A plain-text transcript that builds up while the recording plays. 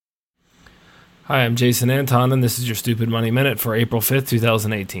Hi, I'm Jason Anton, and this is your Stupid Money Minute for April 5th,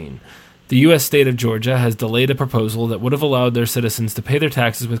 2018. The U.S. state of Georgia has delayed a proposal that would have allowed their citizens to pay their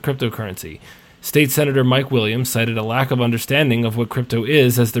taxes with cryptocurrency. State Senator Mike Williams cited a lack of understanding of what crypto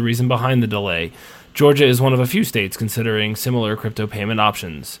is as the reason behind the delay. Georgia is one of a few states considering similar crypto payment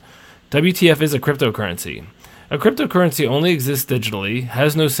options. WTF is a cryptocurrency. A cryptocurrency only exists digitally,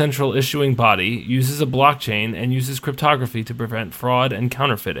 has no central issuing body, uses a blockchain, and uses cryptography to prevent fraud and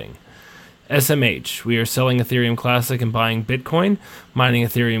counterfeiting. SMH. We are selling Ethereum Classic and buying Bitcoin, mining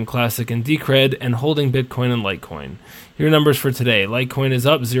Ethereum Classic and Decred, and holding Bitcoin and Litecoin. Here are numbers for today. Litecoin is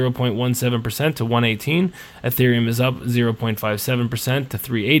up 0.17% to 118, Ethereum is up 0.57% to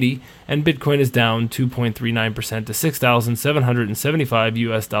 380, and Bitcoin is down 2.39% to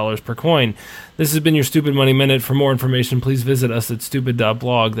 $6,775 per coin. This has been your Stupid Money Minute. For more information, please visit us at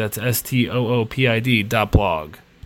stoopid.blog. That's STOOPID.blog.